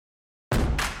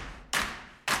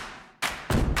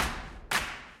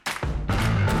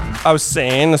I was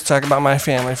saying, let's talk about my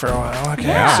family for a while. Okay.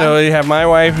 Yeah. So you have my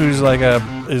wife, who's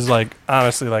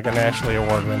honestly like a nationally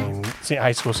award-winning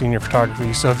high school senior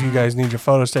photography. So if you guys need your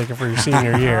photos taken for your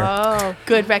senior year, Oh,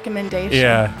 good recommendation.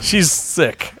 yeah, she's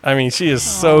sick. I mean, she is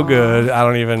so good. I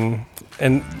don't even.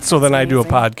 And so then I do a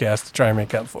podcast to try and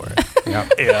make up for it. Yeah.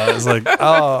 It's like,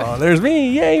 oh, there's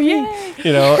me, yay me,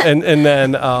 and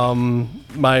then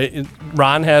my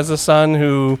Ron has a son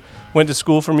who went to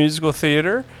school for musical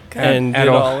theater and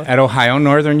at Ohio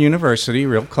Northern University,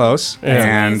 real close,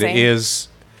 and amazing. is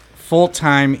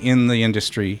full-time in the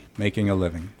industry, making a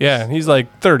living. Yeah, he's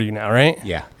like 30 now, right?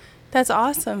 Yeah. That's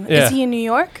awesome. Yeah. Is he in New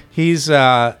York? He's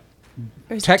Or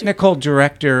is technical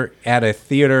director at a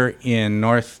theater in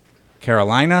North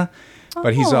Carolina,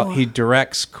 but he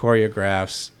directs,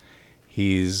 choreographs.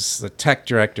 He's the tech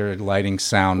director, lighting,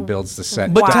 sound, builds the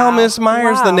set. But Wow. tell Miss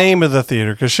Meyers the Wow. name of the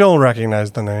theater because she'll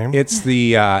recognize the name. It's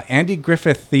the Andy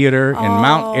Griffith Theater in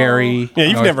Mount Airy. Yeah,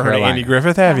 you've North never heard of Carolina. Andy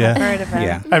Griffith, have you? Heard of him?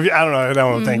 Yeah. I don't know. I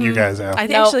don't think you guys have. I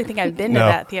actually think I've been to No.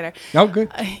 that theater. Oh, good.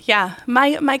 Yeah,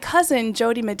 my cousin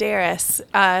Jody Medeiros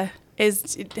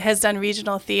has done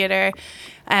regional theater,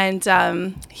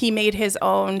 and he made his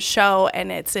own show,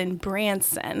 and it's in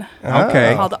Branson.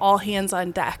 Okay. Called All Hands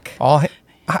on Deck.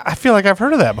 I feel like I've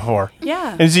heard of that before.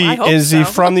 Yeah. Is he I hope he so.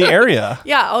 from the area?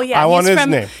 Yeah. Oh yeah. I want he's his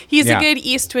from, name. He's Yeah. a good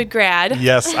Eastwood grad.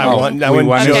 Yes, I Oh, want we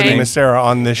want his Jody name. Macera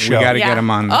on this show. We got to Yeah. get him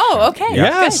on. the Oh, show. okay. Yeah.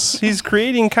 Yes, he's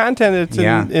creating content. It's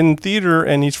Yeah. in theater,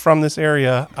 and he's from this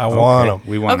area. I want him.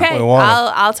 We want Okay, him. We want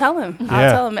him. I'll tell him. Yeah.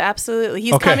 I'll tell him absolutely.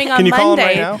 He's Okay, coming on can you call him Monday.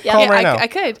 right now? Yeah, Call him right now. I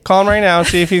could. Call him right now and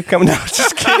see if he's coming down.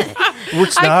 Just kidding.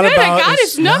 It's I not could, I about. got It's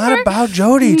his not number. about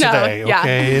Jody No, today. yeah.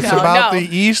 Okay, it's No, about no.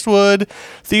 the Eastwood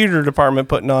Theater Department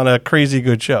putting on a crazy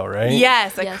good show, right?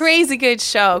 Yes, a Yes. crazy good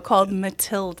show called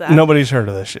Matilda. Nobody's heard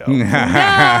of this show.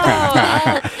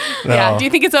 No. Yeah. Do you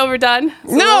think it's overdone?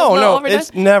 It's a little No, overdone?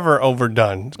 it's never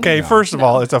overdone. Okay, first of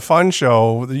all, it's a fun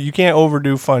show. You can't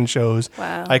overdo fun shows.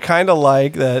 Wow. I kind of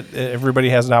like that everybody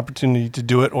has an opportunity to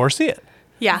do it or see it.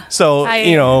 Yeah. So,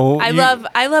 I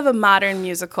love a modern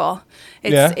musical.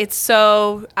 It's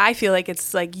so I feel like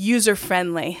it's like user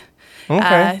friendly.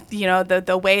 Okay.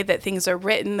 The way that things are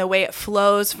written, the way it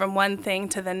flows from one thing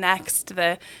to the next,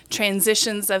 the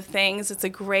transitions of things. It's a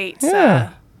great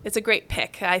it's a great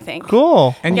pick, I think.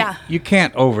 Cool. And Yeah. you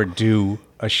can't overdo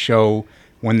a show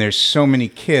when there's so many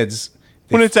kids.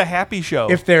 When it's a happy show.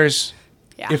 If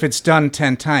it's done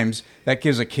 10 times, that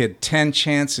gives a kid 10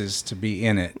 chances to be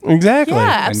in it Exactly.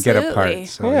 Yeah, and get a absolutely. part.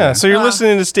 So, Yeah, so you're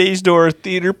listening to Stage Door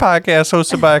Theater Podcast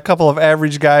hosted by a couple of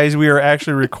average guys. We are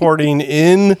actually recording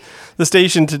in the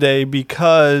station today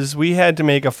because we had to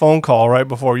make a phone call right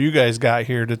before you guys got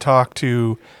here to talk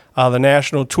to the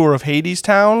national tour of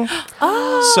Hadestown.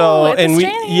 Oh, and we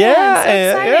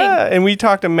exciting. and we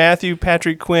talked to Matthew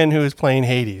Patrick Quinn, who is playing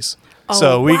Hades. Oh,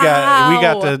 so we wow.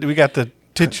 got the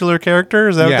titular character.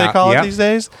 Is that what they call it these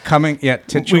days? Titular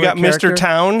We got character Mr.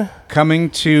 Town. coming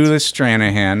to the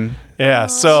Stranahan. Yeah,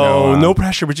 so no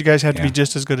pressure, but you guys have to be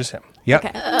just as good as him. Yep.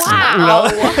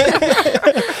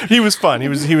 He was fun. He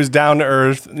was down to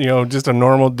earth, just a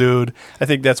normal dude. I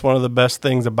think that's one of the best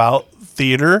things about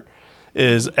theater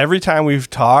is every time we've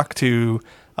talked to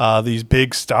these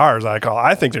big stars,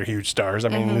 I think they're huge stars. I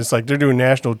mean, it's like they're doing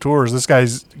national tours. This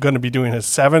guy's going to be doing his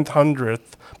 700th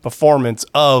performance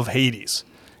of Hades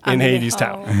in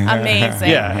Hadestown. Amazing.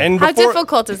 Yeah, and how before-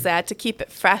 difficult is that to keep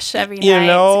it fresh every night,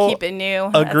 to keep it new?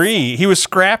 Agree. He was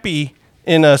Scrappy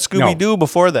in Scooby-Doo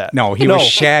before that. No, he was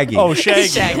Shaggy. Oh, Shaggy.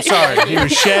 Shaggy. I'm sorry. He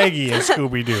was Shaggy in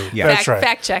Scooby-Doo. Yeah. That's right.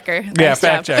 Fact checker. Yeah, Nice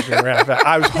fact job. checker. Yeah,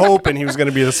 I was hoping he was going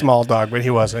to be the small dog, but he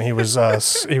wasn't. He was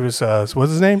what's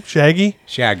his name? Shaggy?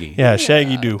 Shaggy. Yeah,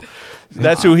 Shaggy Doo.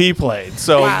 That's who he played.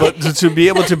 So, Wow. but to be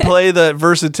able to play the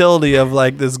versatility of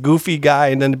like this goofy guy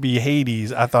and then to be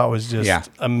Hades, I thought was just Yeah,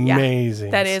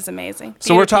 amazing. that is amazing.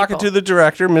 So we're Theater talking people. to the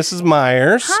director, Mrs.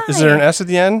 Myers. Is there an S at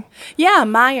the end? Yeah,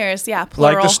 Meyers. Yeah,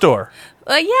 plural. Like the store.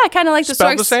 Yeah, kind of like the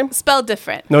Spelled store. the same? Spelled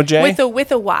different. No J?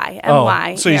 With a Y.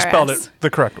 M-Y. so you spelled E-R-S. it the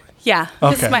correct way. Yeah,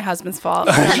 this Okay. is my husband's fault.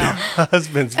 I don't know.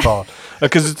 Husband's fault.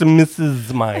 Because it's a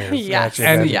Mrs. Myers. Yes. Gotcha,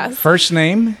 And gotcha. Yes. first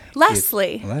name?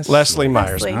 Leslie. Leslie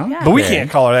Myers. Leslie, yeah. But we Okay.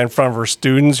 can't call her that in front of her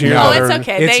students here. Oh, that it's are-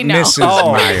 okay. It's They know. Mrs.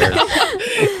 Oh.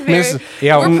 Myers.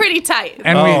 They're- We're pretty tight.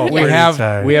 And Oh, we pretty have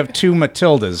tight. we have two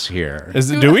Matildas here.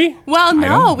 Do we? Well,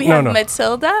 no, we have No.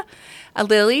 Matilda.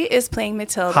 Lily is playing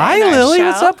Matilda. Hi, in our Lily. show.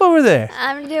 What's up over there?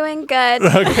 I'm doing good.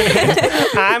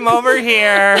 I'm over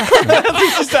here.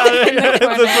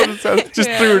 Just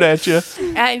threw it at you.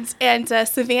 And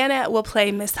Savannah will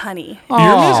play Miss Honey. You're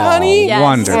Miss Honey? Yes.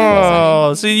 Wonderful.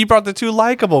 Oh, so you brought the two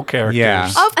likable characters. Yeah.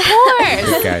 Of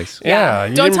course. Guys. Yeah.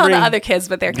 you Don't didn't tell bring- the other kids,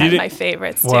 but they're kind of didn't- my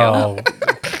favorites too. Well,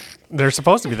 They're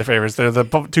supposed to be the favorites. They're the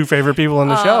two favorite people in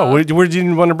the show. Would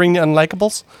you want to bring the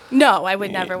unlikables? No, I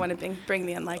would never want to bring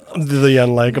the unlikables. The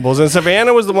unlikables. And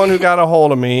Savannah was the one who got a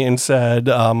hold of me and said,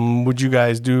 would you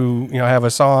guys have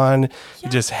a song? It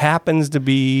just happens to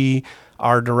be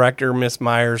our director, Miss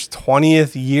Meyers'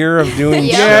 20th year of doing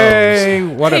shows. Yay!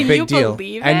 What a big deal.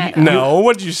 Believe And it? No,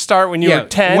 what did you start when you were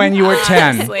 10? When you were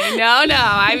 10. Honestly, no.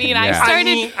 I mean, I Yeah.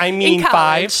 started I mean in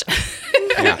college. 5.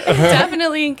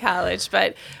 Definitely in college,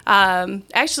 but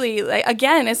actually,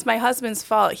 again, it's my husband's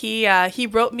fault. He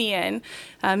wrote me in.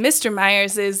 Mr.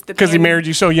 Meyers is the Because he married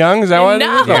you so young? Is that what it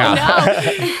is?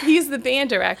 No. He's the band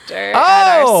director at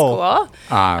our school.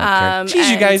 Ah, okay.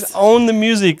 Jeez, you guys own the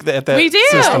music at that We do.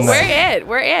 system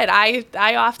We're it.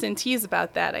 I often tease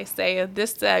about that. I say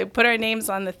this. Put our names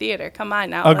on the theater. Come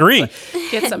on now. Agree.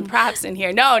 Let's get some props in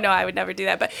here. No, I would never do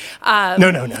that. But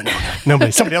No.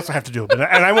 Nobody. Somebody else will have to do it. And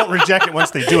I won't reject it once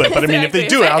they do it. But I mean, if they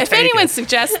do it, I'll if take anyone it.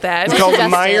 suggests that, It's called the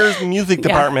Myers Music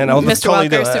Department. I'll just Mr. totally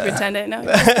do Walker, it. superintendent. No, go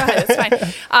ahead.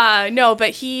 It's fine. No, but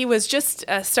he was just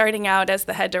starting out as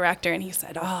the head director, and he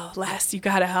said, "Oh, Les, you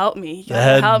got to help me. You gotta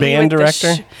head help me band with the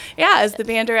director? as the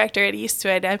band director at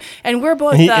Eastwood, and we're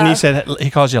both. And he said he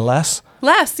calls you Les.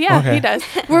 Les, yeah, Okay. he does.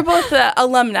 We're both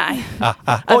alumni.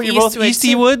 Oh, you're both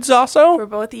Eastwood, Eastwoods also? We're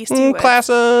both Eastwood. Class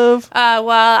of. Well,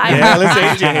 I'm. Yeah, let's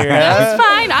age you here. That's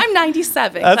fine. I'm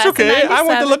 97. That's class of okay. I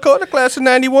went to 97. Lakota, class of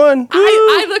 91.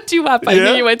 I looked you up. I Yeah.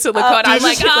 knew you went to Lakota. I'm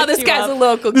like, this guy's a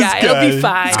local guy. It'll be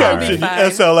fine. This It'll guy be did fine.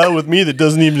 SLL with me that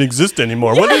doesn't even exist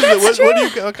anymore. What is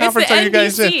it? What conference the are you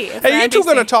guys in? NBC. It's Hey, the you two NBC.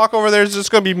 going to talk over there? It's just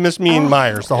going to be me and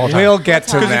Myers the whole time. We'll get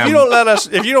to Because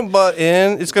them. if you don't butt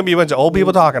in, it's going to be a bunch of old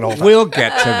people talking all the time. We'll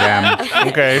get to them.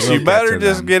 Okay, so We'll you get better to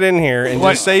just them. get in here and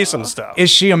just say some stuff. Is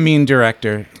she a mean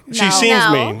director? She No. seems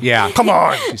No. mean. Yeah. Come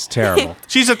on. She's terrible.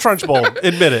 She's a Trunchbull.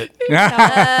 Admit it.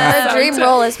 Her dream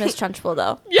role is Miss Trunchbull,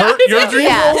 though. Your dream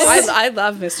Yes. role? I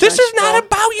love Miss This is not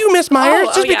about you, Miss Myers.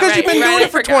 Oh, just yeah, because you've been right, doing I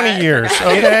it for forgot. 20 years,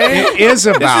 okay? It is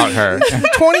about her.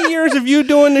 20 years of you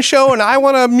doing the show, and I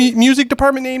want a music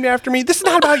department named after me. This is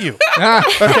not about you,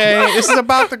 okay? This is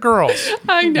about the girls.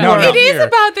 I know. No. It is Here.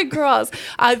 about the girls.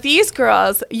 These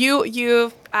girls,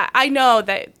 I know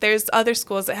that there's other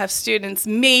schools that have students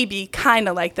maybe kind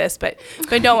of like this, but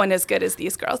no one as good as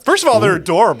these girls. First of all, they're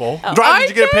adorable. Oh. Did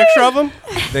you get a picture of them?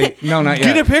 No, not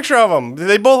Get a yet. picture of them.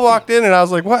 They both walked in, and I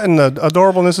was like, what in the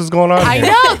adorableness is going on I here?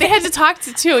 know. They had to talk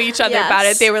to each other Yes. about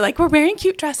it. They were like, we're wearing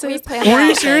cute dresses. We play Were you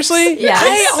Olympics. seriously? Yes.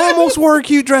 I almost wore a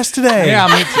cute dress today. Yeah,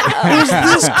 me too. It was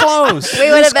this close.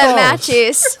 We would This have been close.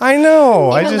 matches. I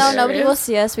know. Even though nobody will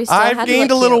see us, we still had I've to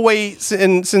gained a look little cute. weight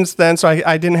since then, so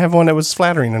I didn't have one that was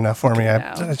flattering enough for me.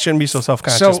 I shouldn't be so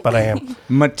self-conscious, but I am.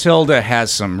 Matilda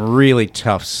has some really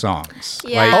tough songs.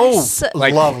 Yes.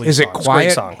 Like, lovely is it songs. Great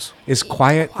quiet? songs. Is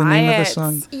quiet the name of the Quiet.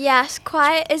 song? Yes,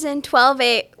 quiet is in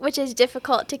 12/8, which is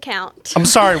difficult to count. I'm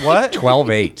sorry, what?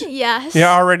 12/8. Yes. You're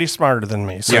already smarter than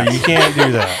me, so Yeah. you can't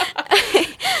do that.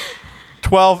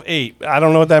 12/8. I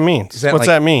don't know what that means. Is that What's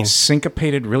like that mean?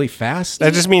 syncopated really fast?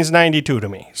 That just means 92 to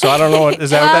me. So I don't know. Is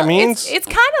that what that means? It's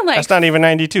kind of like That's not even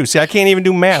 92. See, I can't even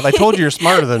do math. I told you you're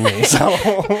smarter than me. So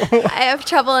I have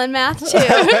trouble in math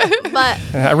too, but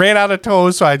I ran out of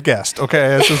toes, so I guessed.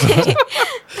 Okay. This is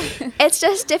it's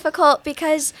just difficult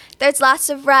because there's lots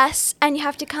of rests and you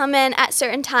have to come in at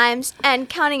certain times, and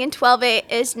counting in 12/8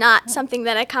 is not something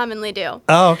that I commonly do.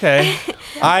 oh, okay.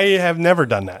 I have never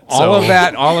done that. all so- of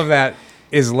that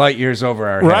is light years over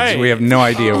our heads. Right. We have no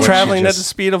idea what Traveling she at just, the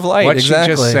speed of light. what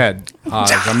exactly. she just said.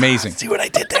 It's amazing. See what I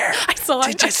did there? I saw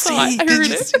it. Did you I saw see? it. I Did heard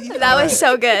you it. see? That was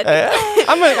so good.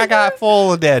 I got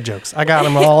full of dad jokes. I got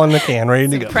them all in the can, ready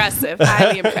to go. Impressive,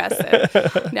 highly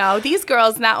impressive. No, these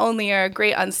girls not only are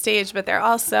great on stage, but they're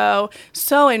also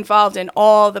so involved in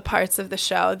all the parts of the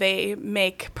show. They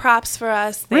make props for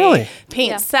us. They Really?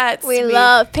 paint Yeah. sets. We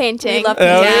love painting. We love Oh,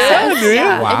 painting yeah? sets. Do you?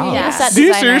 Yeah. Wow. If you need a set Do you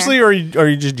designer- seriously, or are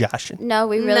you just joshing? No,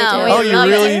 we really No, do. we Oh, you love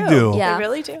really it. do? Yeah. They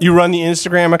really do. You run the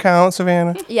Instagram account,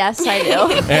 Savannah? Yes, I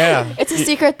do. Yeah. It's a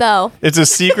secret, though. It's a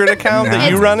secret account that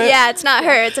you run it? Yeah, it's not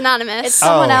her. It's anonymous. It's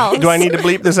someone else. Do I need to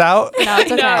bleep this out? No,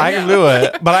 it's okay. I can do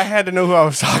it, but I had to know who I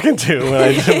was talking to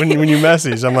when you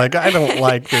messaged. I'm like, I don't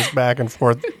like this back and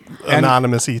forth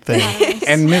anonymous-y thing.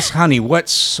 And Miss Honey, what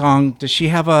song does she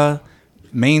have? A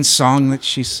main song that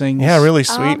she sings? Yeah, really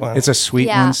sweet one. It's a sweet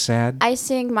Yeah. one, sad. I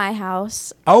sing My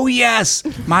House. Oh yes,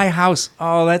 My House.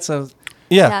 Oh, that's a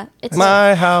Yeah, it's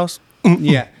my house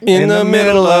yeah. in the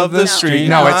middle of the street.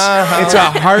 No, My it's a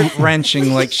heart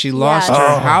wrenching. Like she lost Yeah.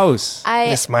 her Oh. house.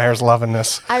 Miss Meyer's loving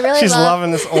this. I really She's love-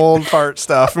 loving this old fart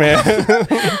stuff, man.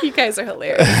 You guys are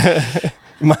hilarious.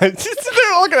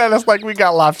 They're looking at us like we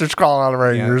got lobsters crawling out of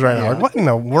our ears right now. Like, what in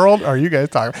the world are you guys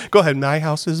talking about? Go ahead. My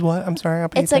house is what? I'm sorry. I'll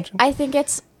pay It's attention. like, I think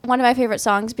it's one of my favorite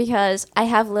songs because I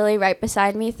have Lily right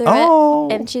beside me through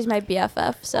it, and she's my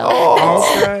BFF. So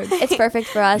it's perfect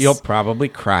for us. You'll probably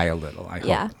cry a little, I hope.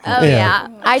 Yeah. Oh, yeah.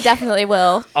 I definitely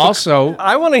will. Also,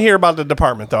 I want to hear about the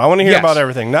department, though. I want to hear about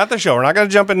everything, not the show. We're not going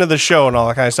to jump into the show and all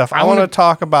that kind of stuff. I want to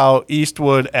talk about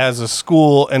Eastwood as a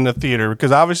school and the theater,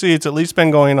 because obviously it's at least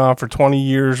been going on for 20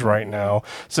 years right now.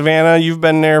 Savannah, you've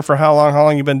been there for how long? How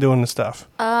long you been doing this stuff?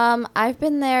 I've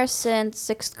been there since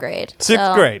 6th grade.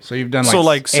 Sixth grade. So you've done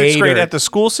like 6th grade at the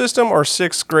school system or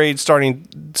 6th grade starting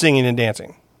singing and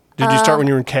dancing? Did you start when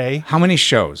you were in K? How many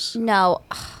shows? No.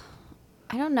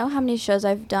 I don't know how many shows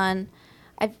I've done.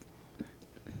 Okay.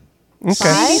 Maybe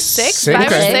six? Six? 5 or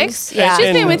Okay. 6? Yeah. She's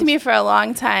And- been with me for a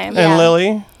long time. And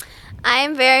Lily? I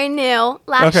am very new.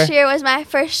 Last year was my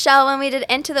first show when we did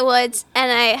Into the Woods,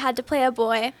 and I had to play a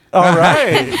boy. All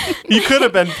right. You could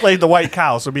have played the white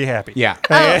cow, so be happy. Yeah.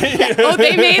 Oh,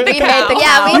 they made the cow.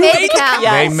 Yeah, we made the cow.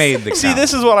 They made the See, cow.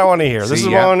 this is what I want to hear. This See,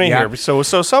 is what I want to yeah. hear. So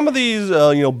some of these,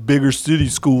 bigger city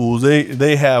schools,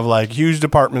 they have like huge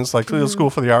departments. Like Toledo School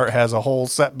for the Art has a whole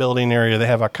set building area. They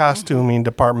have a costuming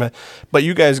department. But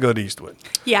you guys go to Eastwood.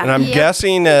 Yeah. And I'm Yep.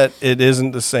 guessing that it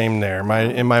isn't the same there.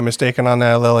 Am I mistaken on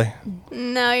that, Lily?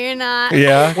 No, you're not.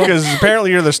 Yeah, because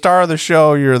apparently you're the star of the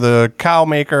show. You're the cow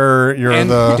maker. You're And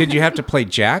the did you have to play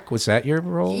Jack? Was that your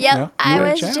role? Yep, No? I You were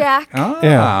was Jack. Oh,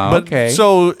 yeah. But okay.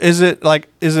 so is it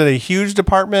a huge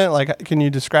department? Like, can you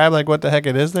describe like what the heck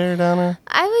it is there down there?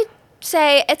 I would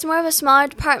say it's more of a smaller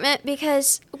department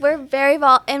because we're very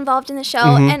involved in the show,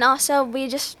 Mm-hmm. and also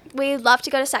we love to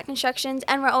go to set constructions,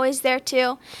 and we're always there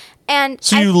too. And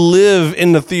So you live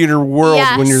in the theater world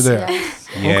when you're Yes.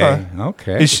 there. Yay.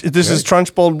 Okay. This is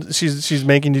Trunchbull. She's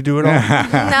making you do it all.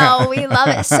 no, we love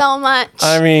it so much.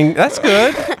 I mean, that's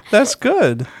good. That's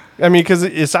good. I mean, because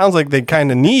it sounds like they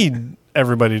kind of need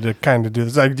everybody to kind of do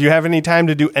this. Like, do you have any time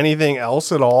to do anything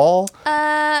else at all?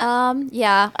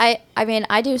 Yeah. I mean,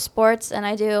 I do sports and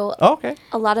I do Okay.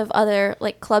 a lot of other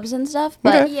like clubs and stuff,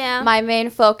 but Okay. Yeah. my main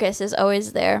focus is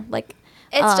always there. Like,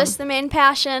 It's just the main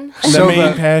passion. So the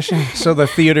main the- passion. So the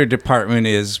theater department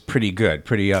is pretty good,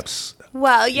 pretty ups.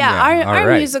 Well, Yeah, all our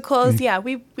right. musicals,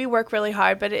 we work really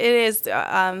hard, but it is,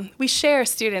 we share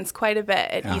students quite a bit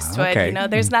at Eastwood. okay. You know,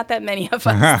 there's not that many of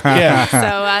us. Yeah.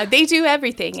 So they do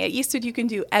everything. At Eastwood, you can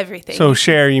do everything. So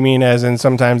share, you mean as in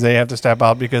sometimes they have to step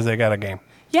out because they got a game?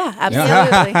 Yeah,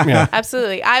 absolutely. Yeah.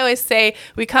 Absolutely. I always say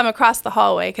we come across the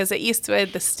hallway because at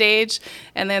Eastwood, the stage,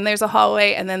 and then there's a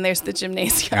hallway, and then there's the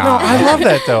gymnasium. Oh, I love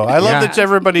that though. I love Yeah. that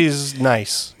everybody's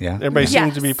nice. Yeah. Everybody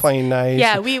seems to be Yes. playing nice.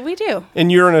 Yeah, we do. And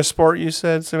you're in a sport, you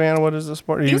said, Savannah. What is the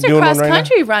sport? Are you These are doing one cross right now?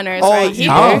 country runners Oh, right you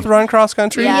here. both run cross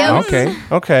country? Yeah. Okay.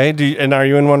 Okay. And are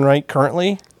you in one right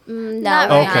currently? no. Not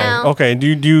right Okay. now. Okay. Do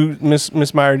you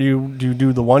Miss Meyer? Do you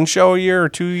do the one show a year or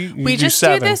two? You We do just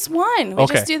seven? do this one. We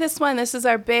Okay. just do this one. This is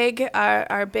our big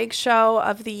show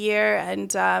of the year,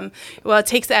 and it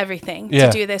takes everything Yeah.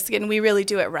 to do this, and we really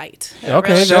do it right.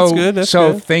 Okay, Really. that's good. That's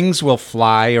so good. things will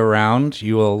fly around.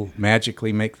 You will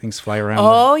magically make things fly around.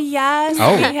 Oh yes,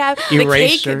 Oh. we have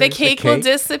Eraser, the cake will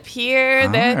disappear. All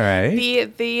right.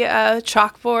 The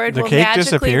chalkboard The will cake magically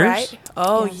disappears? write.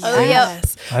 Oh Oh, yeah.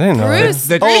 yes. I didn't know Bruce,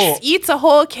 that. Bruce eats a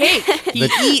whole cake. He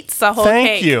eats a whole cake.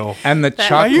 Thank you. And the That-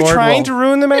 chalkboard Are you trying will, to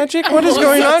ruin the magic? What is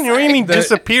going on? You mean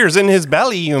disappears in his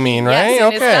belly? You mean right? Yes,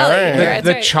 in his belly. all right. You're right.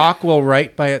 the chalk will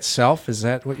write by itself? Is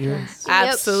that what you're?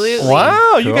 Absolutely.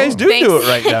 Wow, you guys do Thanks. do it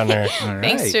right down there. All right.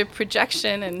 Thanks to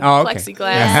projection and Oh, okay.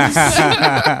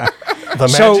 plexiglass. The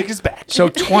magic is back. So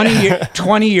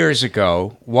 20 years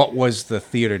ago, what was the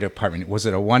theater department? Was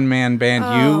it a one-man band?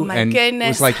 Oh, you my and goodness. it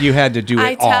was like you had to do it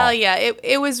I all. tell you,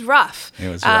 it was rough. It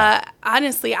was rough.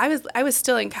 Honestly, I was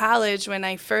still in college when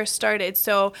I first started.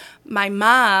 So my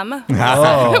mom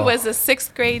Oh. was a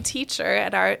 6th grade teacher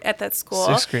at that school.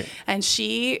 6th grade. And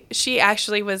she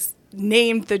actually was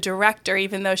named the director,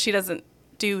 even though she doesn't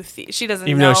she doesn't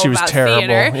Even know though she was about terrible.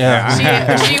 theater.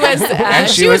 Yeah.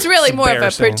 She was really more of a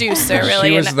embarrassing. producer, really.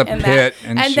 She was in the that. pit,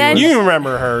 and she then was- You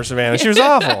remember her, Savannah? She was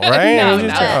awful, right? no, It was no,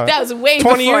 just, that was way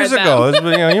 20 before years them. ago. It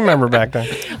was, you remember back then.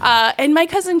 And my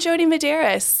cousin Jody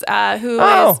Medeiros, who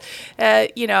Oh.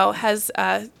 is,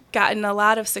 has gotten a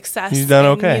lot of success He's done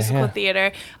in okay, musical yeah.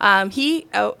 theater. He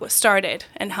started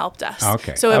and helped us.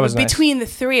 Okay. So That it was was nice. between the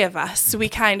three of us. We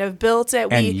kind of built it.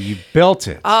 And you built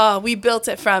it. We built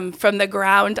it from the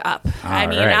ground up. I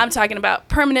mean, right. I'm talking about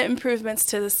permanent improvements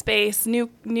to the space, new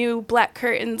black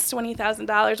curtains,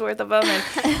 $20,000 worth of them,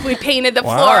 and we painted the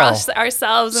floor Wow.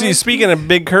 ourselves. See, and speaking of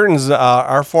big curtains,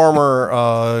 our former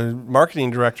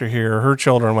marketing director here, her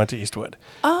children went to Eastwood.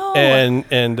 oh,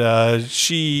 And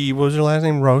she, what was her last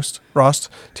name?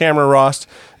 Tamara Rost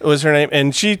was her name,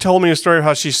 and she told me a story of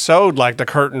how she sewed like the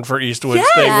curtain for Eastwood's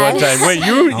thing one time. Wait,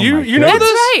 you know That's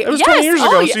this? right. It was 20 years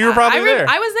ago, so you were probably there.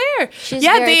 I was there. She's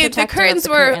yeah, very the protective curtains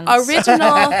of the were curtains.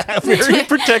 original. Very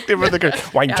protective of the curtain.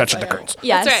 Why are you touching the curtains?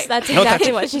 Yes, That's right. that's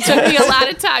exactly what she It took said. me a lot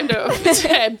of time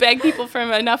to beg people for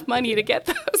enough money to get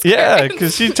those. Yeah, curtains.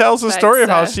 because she tells the But, story of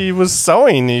how she was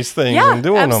sewing these things Yeah, and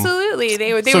doing them. absolutely.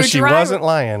 They were. So she dry- wasn't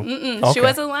lying. She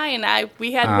wasn't lying.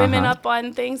 We had women up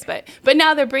on things, but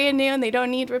now they're brand new and they don't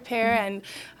need repair. And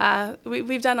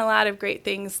we've done a lot of great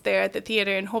things there at the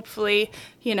theater, and hopefully,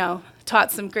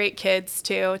 taught some great kids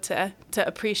too to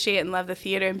appreciate and love the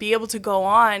theater and be able to go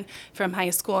on from high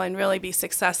school and really be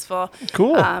successful.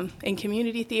 Cool. In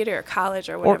community theater or college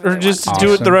or Or, whatever. or they just want to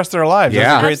do it the rest of their lives. Yeah.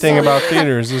 That's the great thing about Absolutely.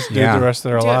 theater is just do it Yeah. the rest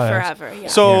of their do lives. it forever. Yeah.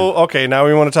 So, okay, now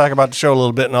we want to talk about the show a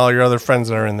little bit and all your other friends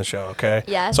that are in the show, okay?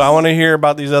 Yes. So I want to hear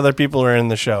about these other people who are in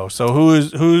the show. So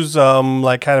who's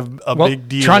like kind of a Well, big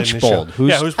deal in the show? Trunchbull.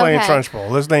 Who's playing Okay. Trunchbull?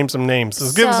 Let's name some names.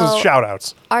 Let's give us some So- shout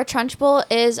outs. Our Trunchbull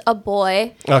is a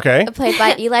boy, Okay. played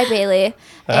by Eli Bailey,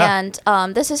 and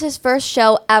this is his first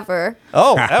show ever.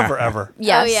 Oh, ever.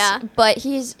 Yes. Oh, yeah. But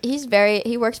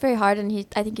he works very hard, and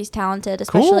I think he's talented,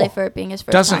 especially Cool. for it being his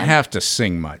first Doesn't time. have to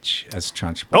sing much as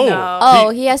Trunchbull. Oh, No. Oh,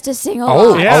 he has to sing a Oh,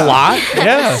 lot. Yeah. a lot?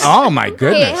 Yes. Oh, my He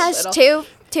goodness. has two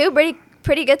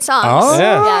pretty good songs. Oh,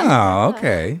 Yeah.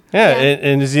 okay. Yeah, Yeah.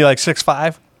 And is he like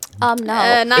 6'5"? No.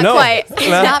 Not No. quite. He's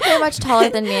not very much taller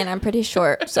than me, and I'm pretty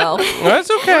short, so. That's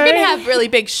okay. We're gonna have really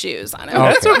big shoes on him.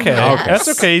 That's okay. Okay. That's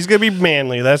okay. He's gonna be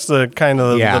manly. That's the kind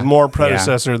of Yeah. the more Yeah.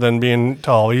 predecessor than being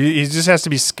tall. He just has to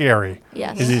be scary.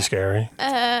 Yes. Is he scary?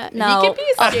 No. He can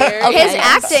be scared. Okay. His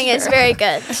acting is very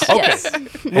good. Yes.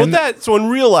 Well, so in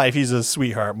real life he's a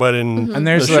sweetheart, but in And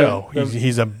there's the show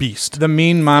he's a beast. The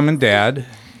mean mom and dad.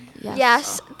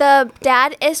 Yes, the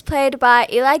dad is played by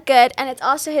Eli Good, and it's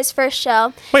also his first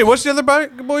show. Wait, what's the other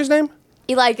boy's name?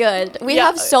 Eli Good. We Yeah.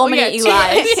 have so many two.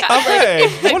 Eli's. Yeah. Okay,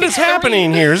 what is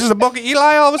happening here? Is this a book of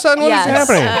Eli all of a sudden? What is Yes.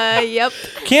 happening?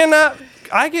 Yep.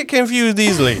 I get confused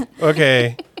easily.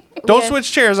 Okay, don't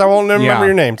switch chairs. I won't remember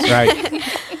your names. Right.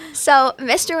 So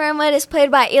Mr. Wormwood is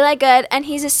played by Eli Good, and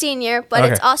he's a senior, but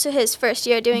it's Okay. also his first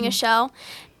year doing a show.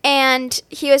 And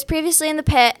he was previously in the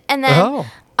pit, and then Oh.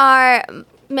 our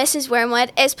Mrs.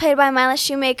 Wormwood is played by Mila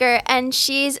Shoemaker, and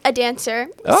she's a dancer.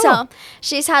 Oh. So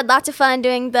she's had lots of fun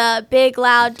doing the big,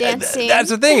 loud dancing.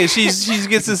 That's the thing is she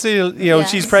gets to see Yes.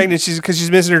 she's pregnant because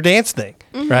she's missing her dance thing,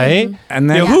 right? And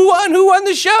then Who won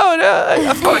the show?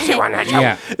 Of course he won that show.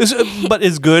 Yeah. But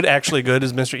is good actually good?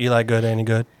 Is Mr. Eli good? Any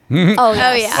good? Oh, yes.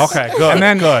 Oh, yeah. Okay, good. And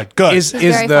then good. Is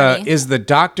very the funny. is the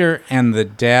doctor and the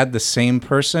dad the same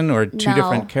person or two No.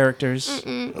 different characters?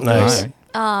 Nice.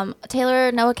 All right.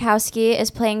 Taylor Nowakowski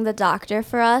is playing the doctor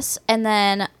for us, and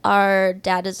then our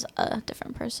dad is a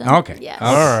different person. Okay. Yes. Okay.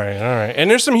 All right. And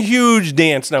there's some huge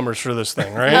dance numbers for this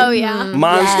thing, right? Oh, yeah.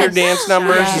 Monster Yes. dance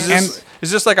numbers. Yes. Is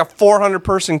this like a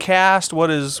 400-person cast? What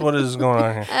is going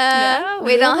on here?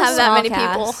 We don't have that small many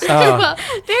cast. people. Well,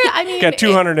 I mean, Got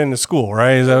 200 in the school,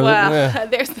 right? Is that Well,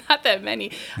 there's not that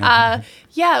many.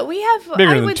 Yeah, we have.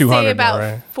 Bigger I than would 200 say now, about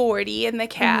right? 40 in the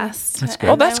cast. That's good.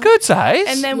 Oh, that's good size.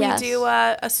 And then Yes. we do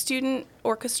a student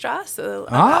orchestra, so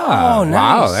Ah, Oh, wow,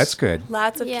 nice. that's good.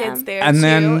 lots of Yeah. kids there And too,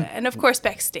 then- and of course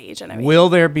backstage and everything. Will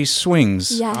there be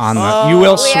swings Yes. on the? You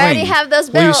will We swing. already have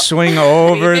those Will you built. swing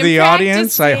over We've the been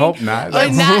audience? I practicing. hope not.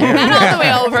 Not all the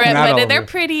way over it, Not but all they're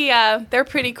over.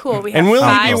 pretty cool. We have And will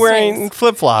five you be wearing swings.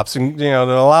 flip flops and to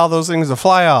allow those things to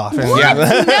fly off? And, Yeah.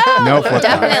 No flip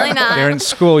Definitely not. They're in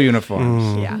school uniforms.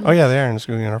 Yeah. Oh yeah, they are in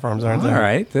school uniforms, aren't they? All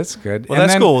right, that's good. Well, And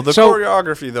that's then- cool. The so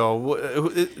choreography, though,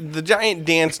 the giant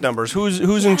dance numbers.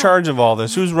 Who's in charge of all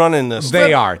this? Who's running this?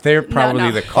 they are. They're probably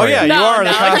no. the Oh yeah, choreo- you are the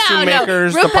costume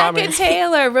makers.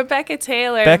 The Rebecca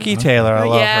Taylor. Becky Taylor, I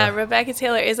love Yeah, her. Rebecca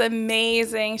Taylor is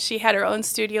amazing. She had her own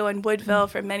studio in Woodville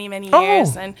for many Oh.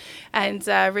 years, and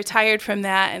retired from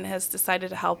that, and has decided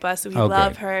to help us. We Oh,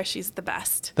 love good. her. She's the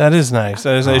best. That is nice.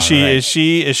 That is nice. All right. Is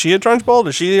she a Trunchbull?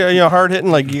 Is she hard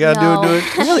hitting? Like you gotta No. do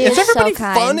it. Really? She Is is so everybody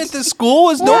fun kind. at this school?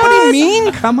 Is nobody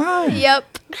mean? Come on. Yep.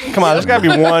 Come on, there's gotta be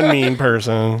one mean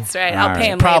person. That's right. All I'll pay right.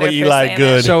 him Probably later for Eli saying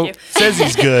Good. that. So- Thank you. Says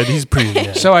he's good. He's pretty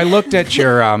good. So I looked at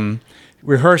your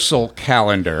rehearsal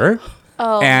calendar,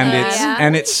 Oh, and yeah.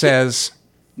 it says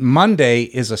Monday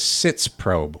is a sits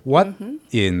probe. What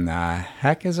in the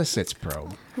heck is a sits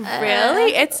probe?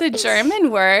 Really? It's a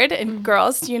German word. And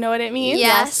girls, do you know what it means?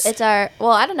 Yes. It's our.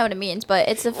 Well, I don't know what it means, but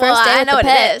it's the first Well, day I with know the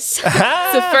what pit. it is.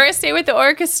 It's the first day with the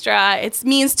orchestra. It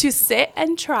means to sit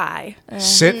and try.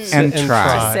 Sit and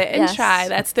try. Sit and Yes. try.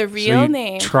 That's the So real you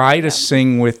name. try to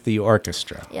sing with the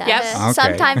orchestra, Yes. Yep. Okay.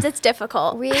 Sometimes it's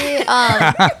difficult. We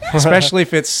especially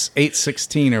if it's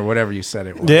 8/16 or whatever you said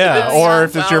it was. Yeah, or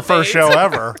if it's your Well, first show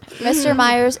ever. Mr.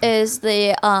 Meyers is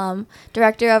the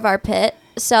director of our pit.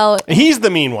 So, He's the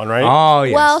mean one, right? Oh,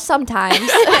 yes. well, sometimes,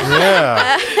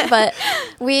 Yeah. but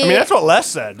we. I mean, that's what Les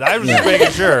said. I was just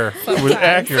making sure it was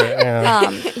accurate. Yeah.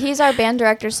 He's our band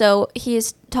director, so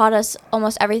he's taught us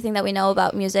almost everything that we know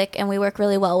about music, and we work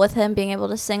really well with him, being able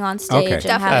to sing on stage Okay. and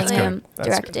Definitely. having That's good. him That's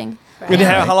directing. And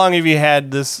how long have you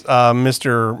had this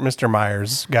Mr.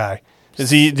 Myers guy?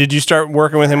 Did you start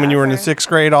working with him when you were in the 6th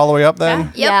grade all the way up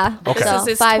then? Yep. Yeah. Okay. This So is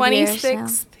his 5 years now.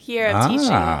 26th year of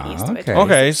teaching at Eastwood. okay.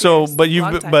 Okay, so Years. but Long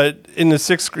you've time. but in the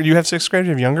 6th grade you have 6th grade.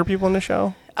 You have younger people in the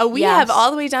show. We Yes. have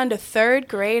all the way down to 3rd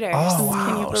graders. Oh Can you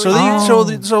wow! believe So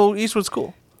that? so Eastwood's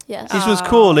cool. Yes. Eastwood's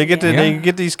cool. They get yeah. they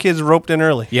get these kids roped in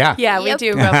early. Yeah. Yeah, we Yep. do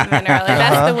rope them in early.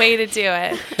 That's the way to do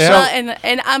it. Yeah. Well,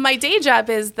 and my day job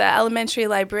is the elementary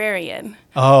librarian.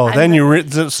 Oh, then you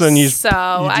then you. So you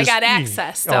I just- got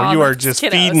access to Oh, all you the are just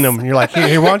kiddos. feeding them. You're like,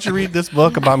 hey, why don't you read this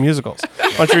book about musicals?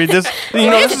 Why don't you read this? You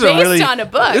know, It's this is a based really on a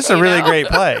book, This is a you really know? great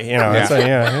play. You know, Yeah. so,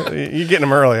 yeah, you're getting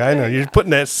them early. I know you're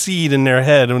putting that seed in their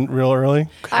head real early.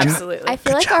 Absolutely. I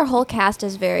feel like our whole cast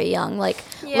is very young. Like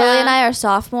Yeah. Lily and I are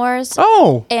sophomores.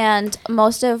 Oh, And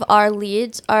most of our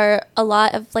leads are a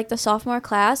lot of like the sophomore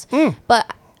class. But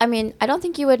I mean, I don't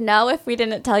think you would know if we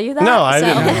didn't tell you that. no, I so-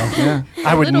 didn't know. Yeah.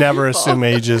 I would Little never people. assume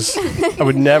ages. I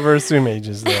would never assume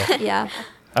ages though. Yeah.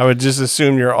 I would just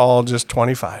assume you're all just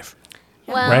 25,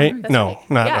 Well, right? That's No, right.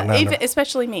 not yeah, no. even,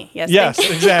 especially me. Yes. Yes, thank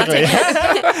you. exactly.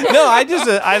 No,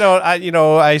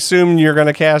 I assume you're going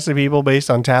to cast the people based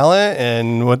on talent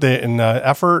and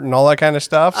effort and all that kind of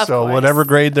stuff. Of So course. whatever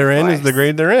grade they're in is the course.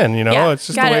 grade they're in. You know, Yeah, it's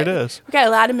just the way it is. We got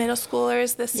a lot of middle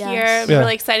schoolers this Yes. year. I'm Yeah.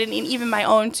 really excited. And even my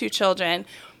own 2 children,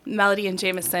 Melody and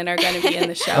Jameson, are going to be in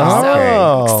the show.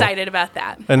 Oh. So excited about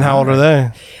that. And how old are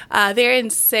they? They're in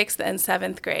 6th and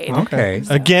 7th grade. Okay.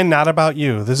 Again, not about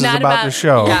you. This is Not about the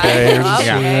show. Yeah, Okay.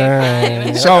 okay,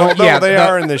 fine. So Although yeah, they the-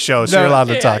 are in the show, so you're allowed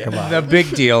to talk about The it.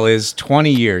 big deal is 20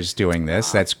 years doing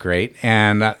this. That's great.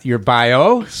 And your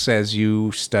bio says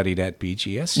you studied at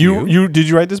BGSU. You did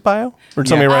you write this bio or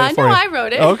somebody Yeah. write it for No, you? I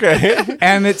wrote it. Okay.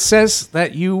 And it says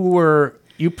that you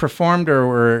performed or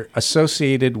were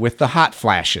associated with the Hot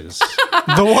Flashes.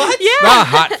 The what? Yeah. The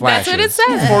Hot Flashes. That's what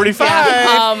it says. 45. Yeah.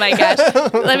 Oh my gosh.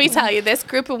 Let me tell you, this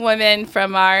group of women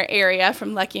from our area,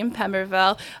 from Lucky and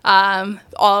Pemberville,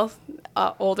 all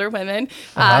older women.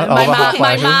 All the hot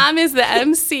My flashes. mom is the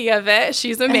MC of it.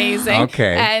 She's amazing.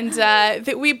 Okay. And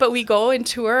we go and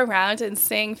tour around and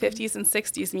sing 50s and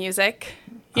 60s music.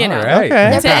 You know, All right.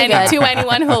 Okay. They're pretty good. to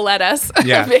anyone who'll let us,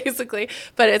 Yeah. basically.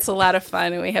 But it's a lot of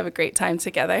fun, and we have a great time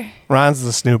together. Ron's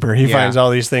the snooper. He Yeah. finds all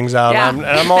these things out. Yeah. And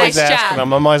I'm always Nice asking job.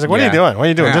 him. I'm always like, what are you Yeah. doing? What are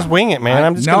you doing? Yeah. Just wing it, man.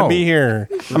 I'm just going No. to be here.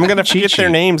 I'm going to Cheat get their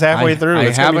sheet. names halfway through. I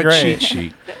It's going have to be a great. cheat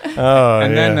sheet. Oh,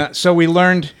 And yeah. then, so we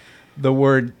learned the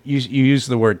word, you use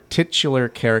the word titular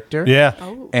character. Yeah.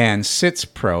 And sits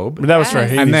probe. But that was right.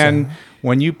 And then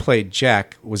when you played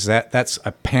Jack, that's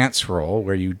a pants role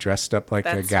where you dressed up like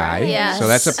a That's guy. right. Yes. So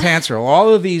that's a pants role.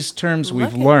 All of these terms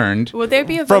we've learned. Will there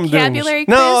be a From vocabulary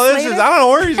Dooms. quiz No, this later? is, I don't know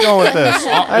where he's going with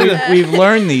this. We've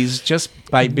learned these just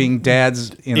by being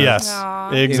dads in Yes,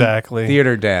 Aw. exactly.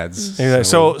 theater dads.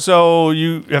 Exactly. So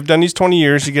you have done these 20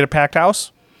 years. You get a packed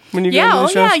house when you go Yeah, to the oh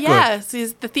shows? yeah, Good. yeah. So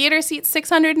the theater seats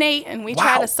 608, and we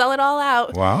try Wow. to sell it all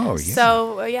out. Wow, yeah.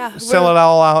 So yeah, Sell it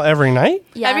all out every night?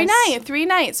 every Yes. night, 3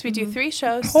 nights. We do 3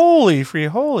 shows. Holy free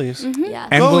holies. Yes.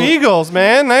 And Go will- Eagles,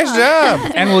 man. Nice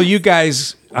job. And will you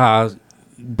guys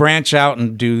branch out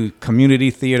and do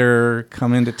community theater,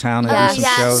 come into town and Yes. do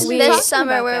some Yes, shows? We- this Talking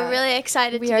summer about we're that. really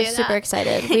excited We to are do super that.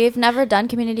 excited. We've never done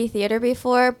community theater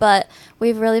before, but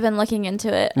we've really been looking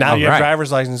into it. Now you have right.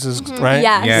 driver's licenses, right?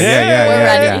 Yes.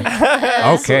 Yeah.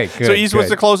 We're Okay, good. So Eastwood's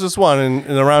good. the closest one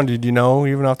in around you. Do you know,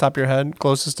 even off the top of your head,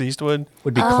 closest to Eastwood?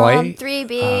 Would be Clay.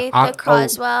 3B, O- the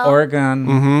Croswell.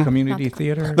 Oregon Community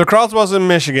Theater. The Croswell's in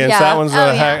Michigan, so Yeah. that one's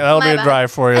Oh, yeah. that'll be My a bad.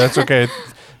 drive for you. That's okay.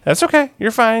 That's okay.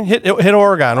 You're fine. Hit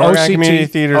Oregon. Oregon Community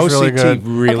Theater is really good.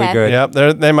 really Okay. good.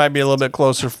 Yep, they might be a little bit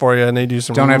closer for you, and they do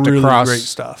some Don't have to really cross- great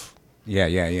stuff. Yeah.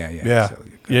 Yeah, So-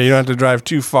 yeah. You don't have to drive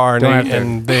too far, Don't and, have to.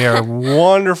 and they are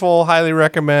wonderful. Highly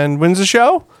recommend. When's the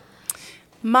show?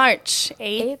 March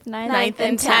 8th, 9th,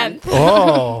 and 10th.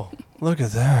 Oh, look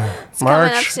at that!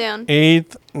 coming up soon.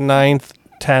 8th, 9th,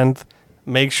 10th.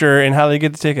 Make sure and how do they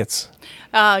get the tickets?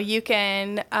 You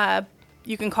can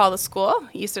you can call the school,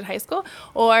 Eastwood High School,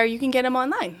 or you can get them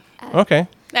online Okay.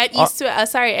 at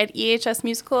at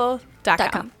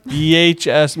ehsmusical.com.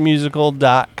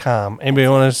 ehsmusical.com. Anybody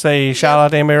want to say shout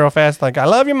out to anybody real fast? Like, I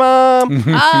love you, Mom.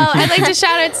 I'd like to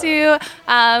shout out to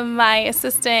my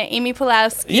assistant, Amy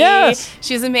Pulowski. Yes.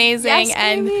 She's amazing. Yes,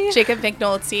 and Amy. Jacob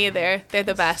McNulty. They're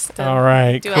the best. All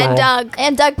right, Do cool. And Doug.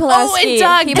 And Doug Pulaski. Oh, and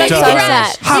Doug. He Doug. makes our Doug.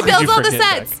 set. How He could builds you all the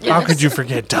forget sets. Doug? How could you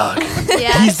forget Doug?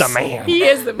 Yes. He's the man. He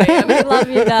is the man. We love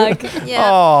you, Doug. Yeah.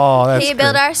 Oh, that's He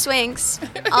built great. our swings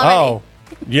already. Oh,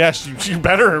 yes, you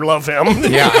better love him.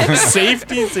 Yeah.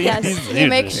 Safety. Yes, he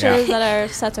makes sure that our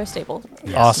sets are stable.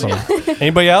 Awesome.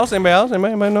 Anybody else? Anybody?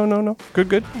 No.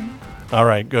 Good. All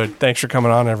right, good. Thanks for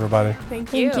coming on, everybody.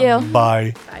 Thank you. Thank you.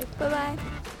 Bye. Bye. Bye-bye.